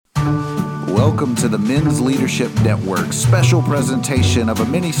Welcome to the Men's Leadership Network special presentation of a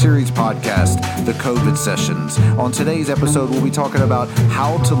mini-series podcast, The COVID Sessions. On today's episode, we'll be talking about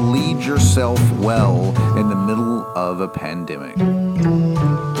how to lead yourself well in the middle of a pandemic.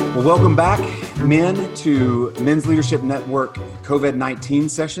 Well, welcome back, men, to Men's Leadership Network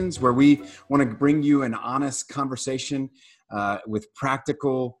COVID-19 sessions, where we want to bring you an honest conversation with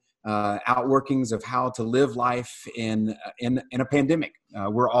practical outworkings of how to live life in a pandemic.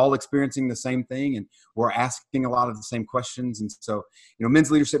 We're all experiencing the same thing, and we're asking a lot of the same questions. And so,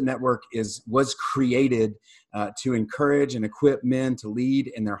 Men's Leadership Network was created to encourage and equip men to lead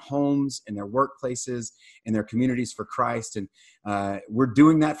in their homes, in their workplaces, in their communities for Christ. And we're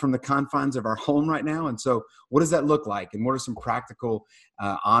doing that from the confines of our home right now. And so what does that look like? And what are some practical,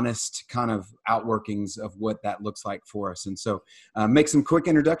 honest kind of outworkings of what that looks like for us? And so make some quick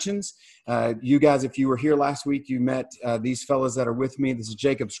introductions. You guys, if you were here last week, you met these fellows that are with me. This is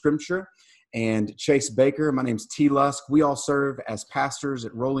Jacob Scrimshire and Chase Baker. My name's T. Lusk. We all serve as pastors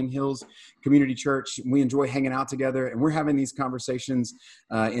at Rolling Hills Community Church. We enjoy hanging out together, and we're having these conversations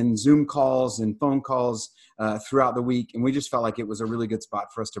in Zoom calls and phone calls throughout the week. And we just felt like it was a really good spot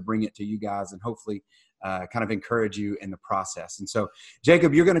for us to bring it to you guys and hopefully kind of encourage you in the process. And so,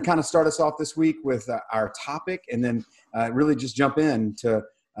 Jacob, you're going to kind of start us off this week with our topic, and then really just jump into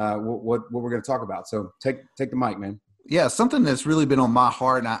what we're going to talk about. So take the mic, man. Yeah, something that's really been on my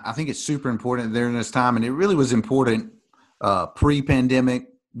heart, and I think it's super important during this time, and it really was important pre-pandemic,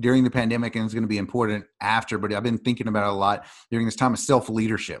 during the pandemic, and it's going to be important after, but I've been thinking about it a lot during this time, of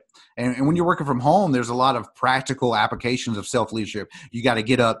self-leadership. And when you're working from home, there's a lot of practical applications of self-leadership. You got to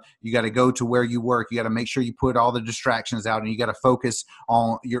get up, you got to go to where you work, you got to make sure you put all the distractions out, and you got to focus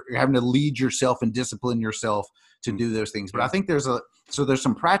on, you're having to lead yourself and discipline yourself to do those things. But I think there's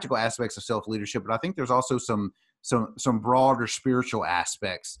some practical aspects of self-leadership, but I think there's also some broader spiritual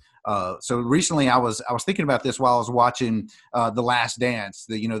aspects. So recently I was thinking about this while I was watching The Last Dance,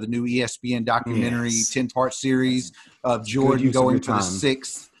 the new ESPN documentary, 10-part series of Jordan going for the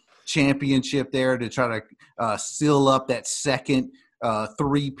 6th championship there to try to seal up that second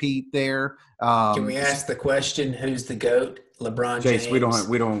three-peat there. Can we ask the question, who's the GOAT? LeBron James? We don't have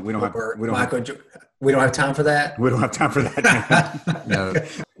time for that. We don't have time for that. No,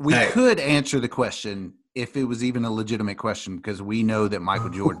 we could answer the question if it was even a legitimate question, because we know that Michael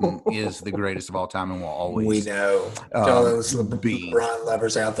Jordan is the greatest of all time and will always. We know. All those LeBron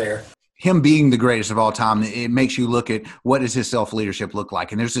lovers out there. Him being the greatest of all time, it makes you look at what does his self-leadership look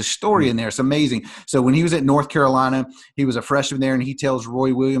like. And there's this story in there. It's amazing. So when he was at North Carolina, he was a freshman there, and he tells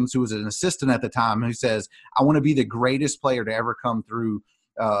Roy Williams, who was an assistant at the time, who says, I want to be the greatest player to ever come through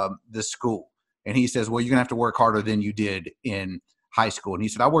the school. And he says, well, you're going to have to work harder than you did in high school. And he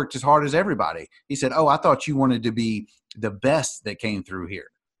said, I worked as hard as everybody. He said, oh, I thought you wanted to be the best that came through here.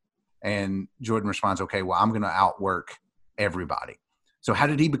 And Jordan responds, okay, well, I'm going to outwork everybody. So how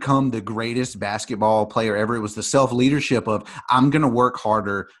did he become the greatest basketball player ever? It was the self-leadership of, I'm going to work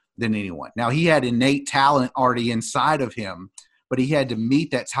harder than anyone. Now, he had innate talent already inside of him, but he had to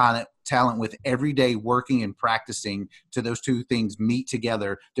meet that talent with every day working and practicing to those two things meet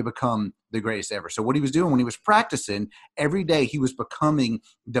together to become the greatest ever. So what he was doing when he was practicing, every day he was becoming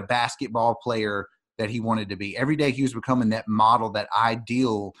the basketball player that he wanted to be. Every day he was becoming that model, that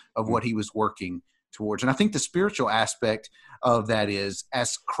ideal of what he was working towards. And I think the spiritual aspect of that is,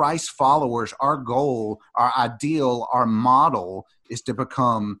 as Christ followers, our goal, our ideal, our model is to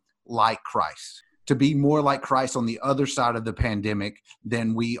become like Christ, to be more like Christ on the other side of the pandemic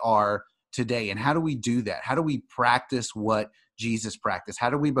than we are today. And how do we do that? How do we practice what Jesus practiced? How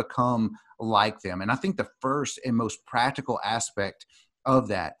do we become like them? And I think the first and most practical aspect of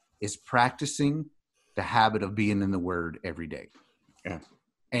that is practicing the habit of being in the Word every day. Yeah.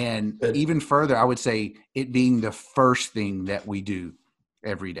 And even further, I would say it being the first thing that we do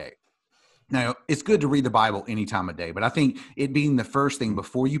every day. Now, it's good to read the Bible any time of day, but I think it being the first thing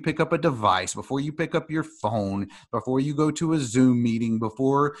before you pick up a device, before you pick up your phone, before you go to a Zoom meeting,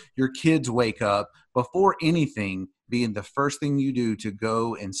 before your kids wake up, before anything, being the first thing you do to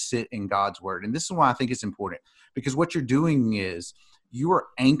go and sit in God's Word. And this is why I think it's important, because what you're doing is you are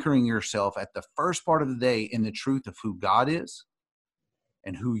anchoring yourself at the first part of the day in the truth of who God is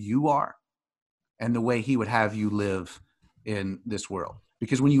and who you are and the way He would have you live in this world.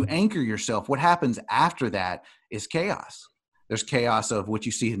 Because when you anchor yourself, what happens after that is chaos. There's chaos of what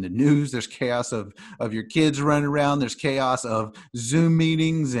you see in the news. There's chaos of your kids running around. There's chaos of Zoom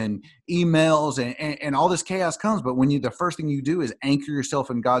meetings and emails, and all this chaos comes. But when the first thing you do is anchor yourself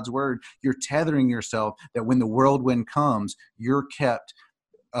in God's Word, you're tethering yourself that when the whirlwind comes, you're kept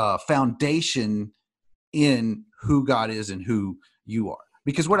foundation in who God is and who you are.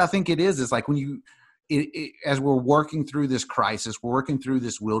 Because what I think it is like when you, as we're working through this crisis, we're working through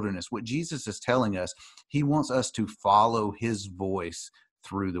this wilderness, what Jesus is telling us, he wants us to follow his voice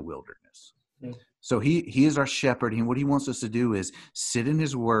through the wilderness. Mm. So he is our shepherd. And what he wants us to do is sit in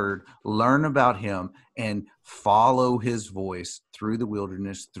his word, learn about him, and follow his voice through the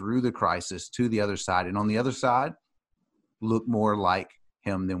wilderness, through the crisis, to the other side. And on the other side, look more like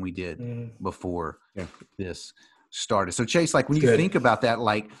him than we did before this started. So Chase, like when you think about that,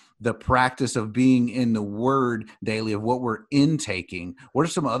 like the practice of being in the word daily, of what we're intaking, what are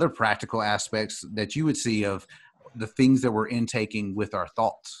some other practical aspects that you would see of the things that we're intaking with our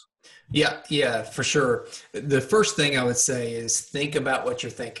thoughts? Yeah, for sure. The first thing I would say is think about what you're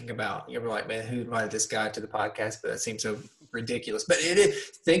thinking about. You're like, man, who invited this guy to the podcast? But that seems so ridiculous. But it is,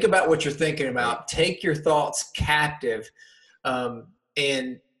 think about what you're thinking about. Take your thoughts captive.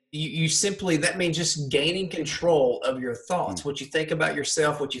 And you simply, that means just gaining control of your thoughts, what you think about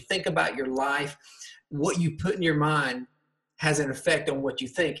yourself, what you think about your life, what you put in your mind has an effect on what you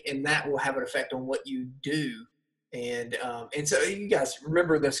think, and that will have an effect on what you do. And so you guys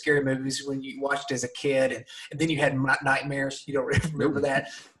remember those scary movies when you watched as a kid and then you had nightmares? You don't remember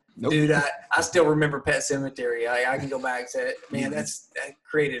that? Nope. Dude, I still remember Pet Sematary. I can go back and say, man, that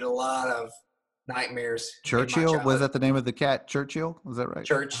created a lot of nightmares. Churchill, was that the name of the cat? Churchill, was that right?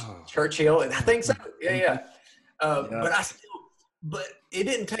 Churchill, I think so. Yeah. But it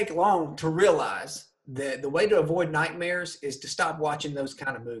didn't take long to realize that the way to avoid nightmares is to stop watching those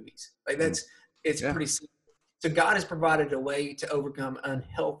kind of movies. Like it's pretty simple. So God has provided a way to overcome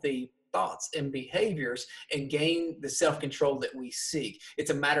unhealthy thoughts and behaviors and gain the self-control that we seek. It's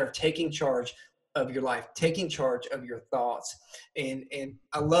a matter of taking charge of your life, taking charge of your thoughts. And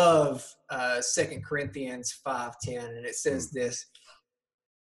I love 2 Corinthians 5:10, and it says this: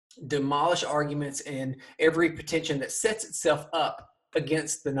 demolish arguments and every pretension that sets itself up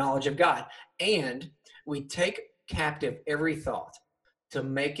against the knowledge of God. And we take captive every thought to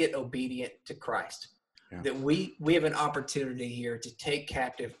make it obedient to Christ. Yeah. That we have an opportunity here to take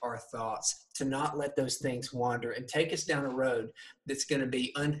captive our thoughts, to not let those things wander and take us down a road that's going to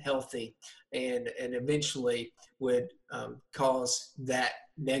be unhealthy and eventually would cause that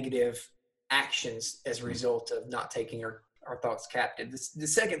negative actions as a result of not taking our thoughts captive. The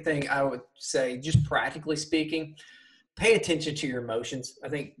second thing I would say, just practically speaking, pay attention to your emotions. I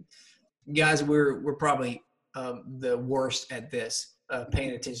think, guys, we're probably the worst at this.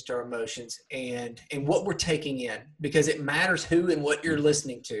 Paying attention to our emotions and what we're taking in, because it matters who and what you're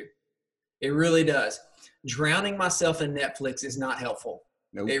listening to. It really does. Drowning myself in Netflix is not helpful.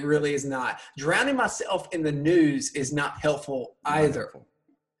 Nope. It really is not. Drowning myself in the news is not helpful either.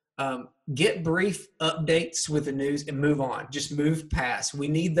 Get brief updates with the news and move on. Just move past. We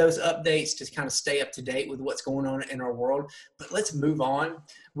need those updates to kind of stay up to date with what's going on in our world, but let's move on.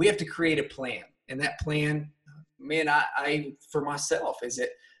 We have to create a plan, and that plan, man, I for myself, is it,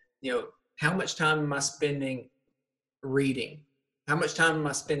 how much time am I spending reading? How much time am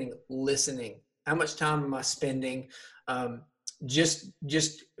I spending listening? How much time am I spending just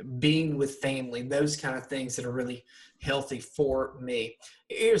being with family? Those kind of things that are really healthy for me.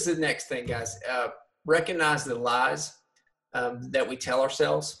 Here's the next thing, guys. Recognize the lies that we tell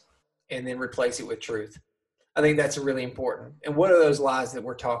ourselves and then replace it with truth. I think that's really important. And what are those lies that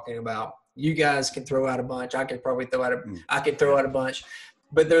we're talking about? You guys can throw out a bunch. I could probably throw out a bunch,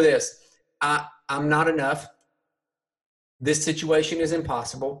 but they're this: I'm not enough. This situation is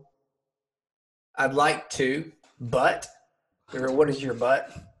impossible. I'd like to, but what is your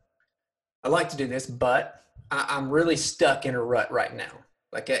but? I'd like to do this, but I'm really stuck in a rut right now.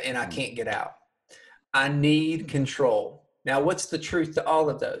 And I can't get out. I need control. Now, what's the truth to all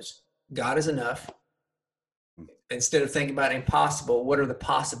of those? God is enough. Instead of thinking about impossible, what are the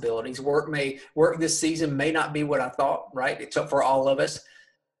possibilities? Work this season may not be what I thought, right? Except for all of us.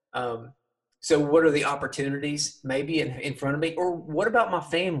 So what are the opportunities maybe in front of me? Or what about my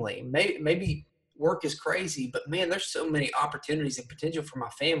family? Maybe work is crazy, but man, there's so many opportunities and potential for my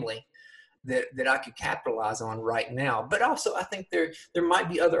family that I could capitalize on right now. But also I think there might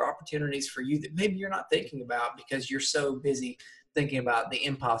be other opportunities for you that maybe you're not thinking about because you're so busy thinking about the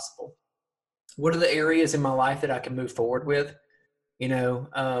impossible. What are the areas in my life that I can move forward with?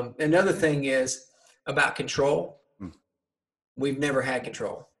 Another thing is about control. We've never had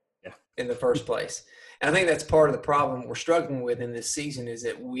control in the first place. And I think that's part of the problem we're struggling with in this season, is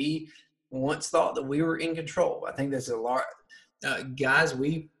that we once thought that we were in control. I think there's a lot, guys,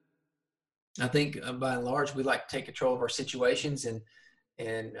 I think by and large, we like to take control of our situations, and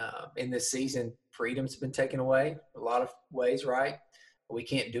in this season, freedom's been taken away a lot of ways, right? We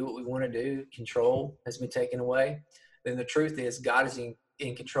can't do what we want to do. Control has been taken away. Then the truth is God is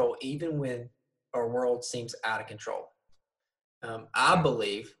in control, even when our world seems out of control. I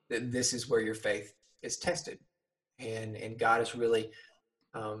believe that this is where your faith is tested, and God is really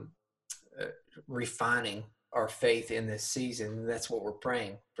refining our faith in this season. That's what we're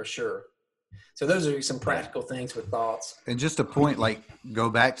praying for sure. So those are some practical things with thoughts. And just a point, like go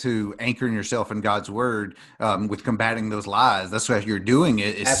back to anchoring yourself in God's word with combating those lies. That's what you're doing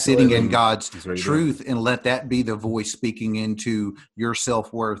is Absolutely. sitting in God's truth and let that be the voice speaking into your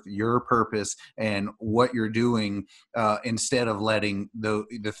self-worth, your purpose, and what you're doing instead of letting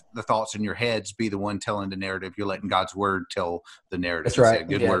the thoughts in your heads be the one telling the narrative. You're letting God's word tell the narrative. That's right.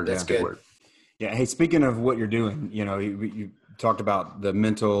 Good word. That's good. Word. Yeah. Hey, speaking of what you're doing, you talked about the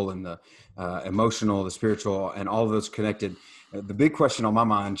mental and the emotional, the spiritual, and all of those connected. The big question on my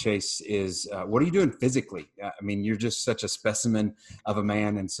mind, Chase, is what are you doing physically? I mean, you're just such a specimen of a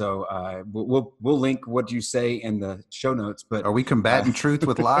man, and so we'll link what you say in the show notes. But are we combating truth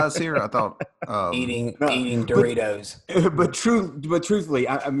with lies here? I thought eating Doritos. But truthfully,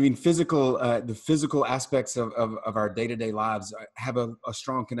 I mean, the physical aspects of our day-to-day lives have a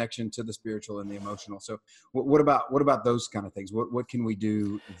strong connection to the spiritual and the emotional. So, what about those kind of things? What can we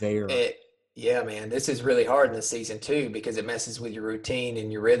do there? Yeah, man, this is really hard in this season too, because it messes with your routine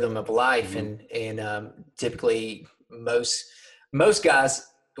and your rhythm of life. Mm-hmm. And typically most guys,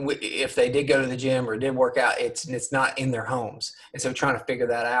 if they did go to the gym or did work out, it's not in their homes. And so trying to figure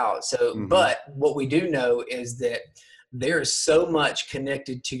that out. So, mm-hmm. But what we do know is that there is so much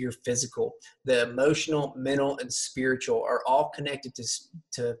connected to your physical. The emotional, mental, and spiritual are all connected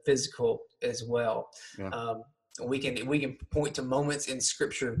to physical as well. Yeah. We can point to moments in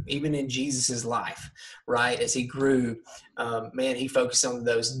Scripture, even in Jesus's life, right? As he grew, he focused on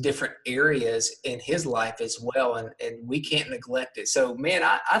those different areas in his life as well, and we can't neglect it. So, man,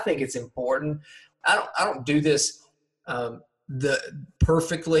 I think it's important. I don't do this the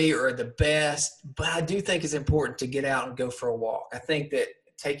perfectly or the best, but I do think it's important to get out and go for a walk. I think that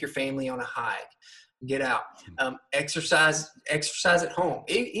take your family on a hike, get out, exercise at home,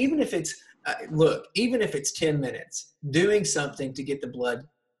 even if it's. Even if it's 10 minutes, doing something to get the blood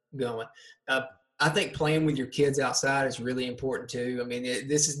going. I think playing with your kids outside is really important too. I mean, in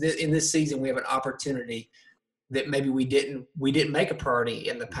this season, we have an opportunity that maybe we didn't make a priority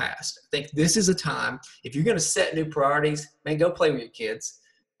in the past. I think this is a time, if you're going to set new priorities, man, go play with your kids.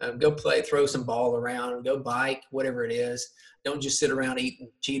 Go play, throw some ball around, go bike, whatever it is. Don't just sit around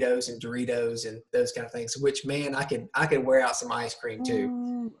eating Cheetos and Doritos and those kind of things, which, man, I could wear out some ice cream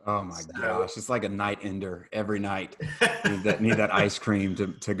too. Oh my gosh. It's like a night ender every night. need that ice cream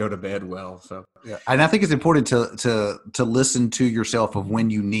to go to bed well. So, yeah. And I think it's important to listen to yourself of when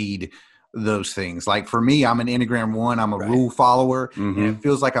you need those things. Like for me, I'm an Enneagram 1. I'm a rule follower, mm-hmm. and it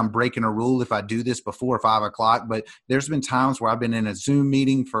feels like I'm breaking a rule if I do this before 5 o'clock. But there's been times where I've been in a Zoom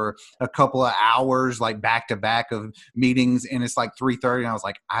meeting for a couple of hours, like back to back of meetings, and it's like 3:30, and I was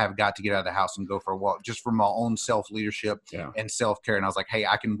like, I have got to get out of the house and go for a walk, just for my own self leadership and self care. And I was like, hey,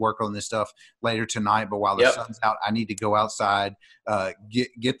 I can work on this stuff later tonight, but while the sun's out, I need to go outside,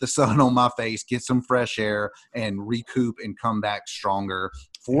 get the sun on my face, get some fresh air, and recoup and come back stronger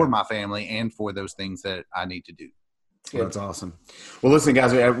for my family and for those things that I need to do. Well, that's awesome. Well, listen,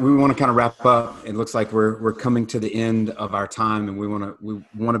 guys, we want to kind of wrap up. It looks like we're coming to the end of our time, and we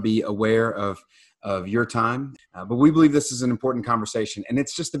want to be aware of your time. But we believe this is an important conversation, and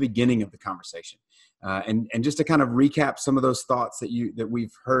it's just the beginning of the conversation. And just to kind of recap some of those thoughts that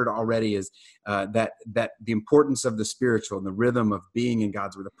we've heard already is that the importance of the spiritual and the rhythm of being in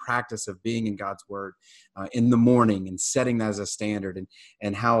God's word, the practice of being in God's word in the morning and setting that as a standard,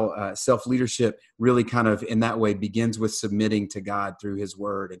 and how self-leadership really kind of in that way begins with submitting to God through his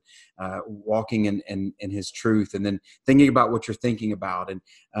word and walking in his truth, and then thinking about what you're thinking about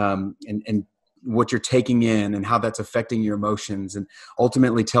and what you're taking in and how that's affecting your emotions, and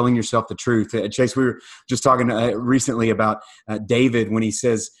ultimately telling yourself the truth. Chase, we were just talking recently about David when he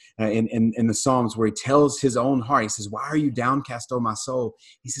says in the Psalms where he tells his own heart, he says, why are you downcast, O my soul?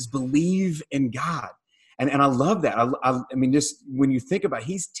 He says, believe in God. And I love that. I mean, just when you think about it,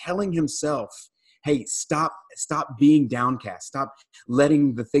 he's telling himself, hey, stop being downcast. Stop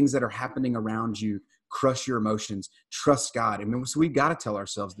letting the things that are happening around you crush your emotions. Trust God. I mean, so we've got to tell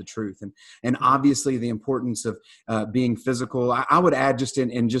ourselves the truth. And obviously the importance of being physical. I would add just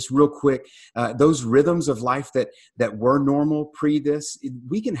just real quick, those rhythms of life that were normal pre this,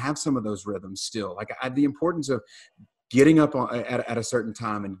 we can have some of those rhythms still. Like the importance of getting up at a certain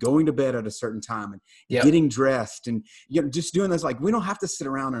time and going to bed at a certain time and getting dressed and just doing this. Like, we don't have to sit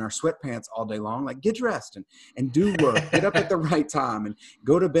around in our sweatpants all day long. Like, get dressed and do work, get up at the right time and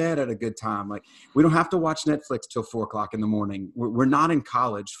go to bed at a good time. Like, we don't have to watch Netflix till 4:00 in the morning. We're not in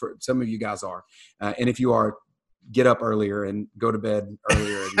college. For some of you guys are. And if you are, get up earlier and go to bed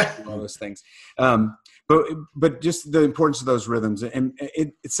earlier and all those things. But just the importance of those rhythms, and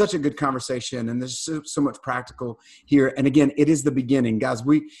it's such a good conversation, and there's so much practical here. And again, it is the beginning, guys.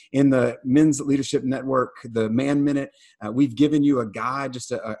 We, in the Men's Leadership Network, the Man Minute, we've given you a guide,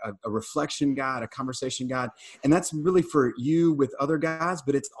 just a reflection guide, a conversation guide. And that's really for you with other guys,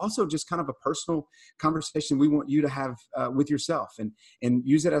 but it's also just kind of a personal conversation we want you to have with yourself, and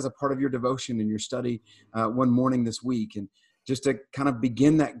use it as a part of your devotion and your study one morning this week. And just to kind of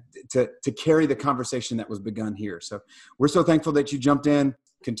begin that, to carry the conversation that was begun here. So we're so thankful that you jumped in,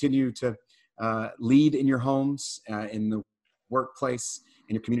 continue to lead in your homes, in the workplace,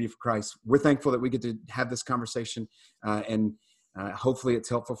 in your community for Christ. We're thankful that we get to have this conversation, and hopefully it's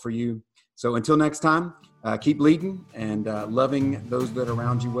helpful for you. So until next time, keep leading and loving those that are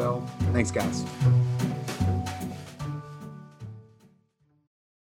around you well. Thanks, guys.